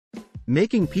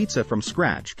Making pizza from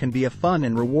scratch can be a fun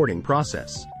and rewarding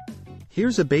process.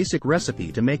 Here's a basic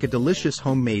recipe to make a delicious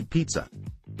homemade pizza.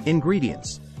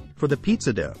 Ingredients. For the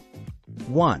pizza dough.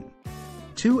 1.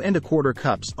 2 1/4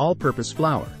 cups all-purpose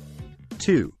flour.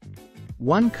 2.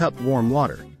 1 cup warm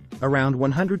water, around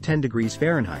 110 degrees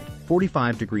Fahrenheit,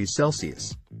 45 degrees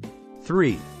Celsius.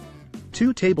 3.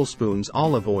 2 tablespoons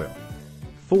olive oil.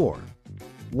 4.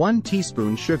 1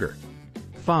 teaspoon sugar.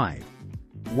 5.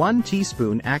 1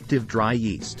 teaspoon active dry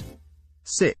yeast.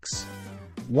 6.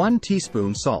 1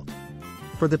 teaspoon salt.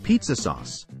 For the pizza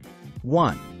sauce.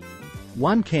 1.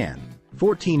 1 can,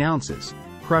 14 ounces,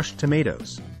 crushed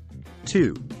tomatoes.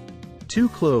 2. 2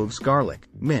 cloves garlic,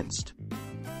 minced.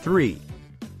 3.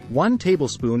 1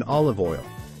 tablespoon olive oil.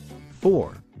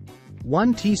 4.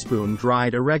 1 teaspoon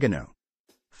dried oregano.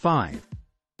 5.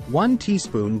 1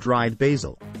 teaspoon dried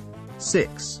basil.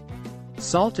 6.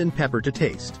 Salt and pepper to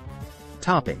taste.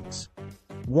 Toppings.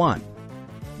 1.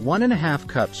 1 1/2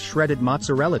 cups shredded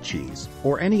mozzarella cheese,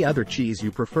 or any other cheese you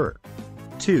prefer.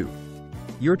 2.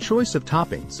 Your choice of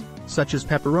toppings, such as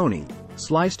pepperoni,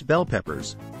 sliced bell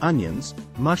peppers, onions,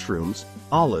 mushrooms,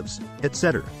 olives,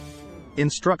 etc.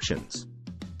 Instructions.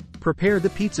 Prepare the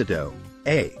pizza dough.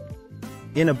 A.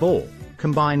 In a bowl,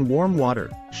 combine warm water,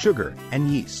 sugar,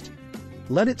 and yeast.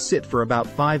 Let it sit for about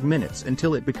 5 minutes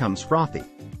until it becomes frothy.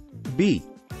 B.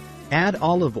 Add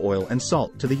olive oil and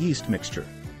salt to the yeast mixture.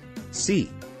 C.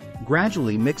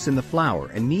 Gradually mix in the flour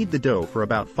and knead the dough for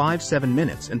about 5-7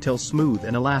 minutes until smooth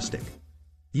and elastic.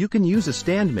 You can use a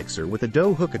stand mixer with a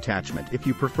dough hook attachment if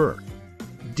you prefer.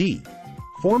 D.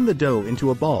 Form the dough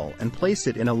into a ball and place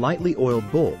it in a lightly oiled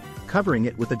bowl, covering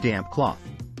it with a damp cloth.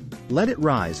 Let it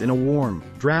rise in a warm,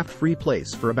 draft-free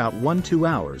place for about 1-2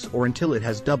 hours or until it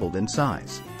has doubled in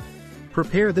size.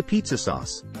 Prepare the pizza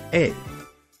sauce. A.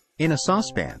 In a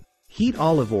saucepan, heat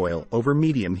olive oil over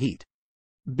medium heat.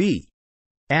 B.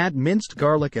 Add minced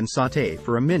garlic and sauté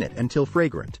for a minute until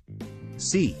fragrant.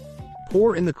 C.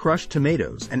 Pour in the crushed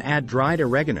tomatoes and add dried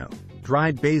oregano,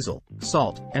 dried basil,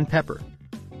 salt, and pepper.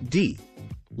 D.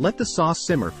 Let the sauce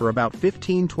simmer for about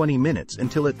 15-20 minutes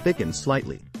until it thickens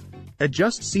slightly.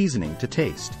 Adjust seasoning to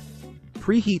taste.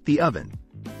 Preheat the oven.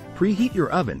 Preheat your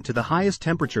oven to the highest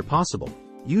temperature possible,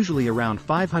 usually around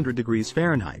 500 degrees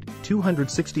Fahrenheit,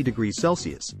 260 degrees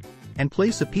Celsius, and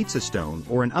place a pizza stone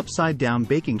or an upside-down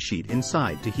baking sheet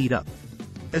inside to heat up.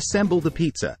 Assemble the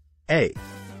pizza. A.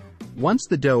 Once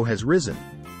the dough has risen,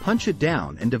 punch it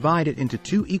down and divide it into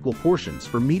 2 equal portions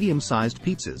for medium-sized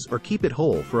pizzas or keep it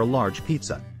whole for a large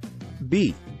pizza.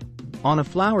 B. On a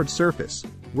floured surface,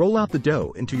 roll out the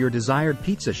dough into your desired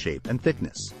pizza shape and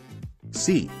thickness.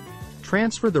 C.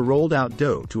 Transfer the rolled-out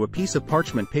dough to a piece of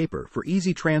parchment paper for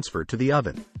easy transfer to the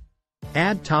oven.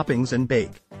 Add toppings and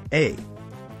bake. A.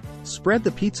 Spread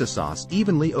the pizza sauce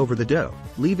evenly over the dough,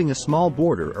 leaving a small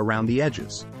border around the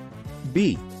edges.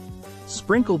 B.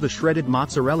 Sprinkle the shredded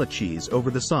mozzarella cheese over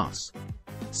the sauce.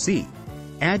 C.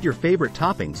 Add your favorite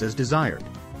toppings as desired.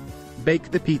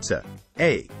 Bake the pizza.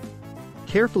 A.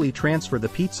 Carefully transfer the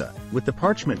pizza, with the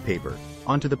parchment paper,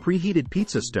 onto the preheated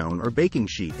pizza stone or baking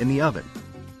sheet in the oven.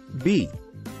 B.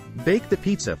 Bake the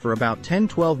pizza for about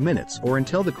 10-12 minutes or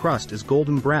until the crust is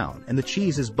golden brown and the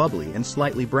cheese is bubbly and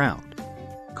slightly browned.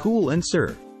 Cool and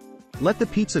serve. Let the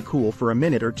pizza cool for a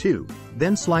minute or 2,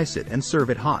 then slice it and serve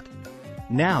it hot.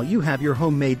 Now you have your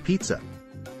homemade pizza.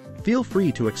 Feel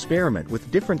free to experiment with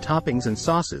different toppings and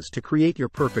sauces to create your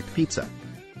perfect pizza.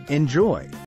 Enjoy!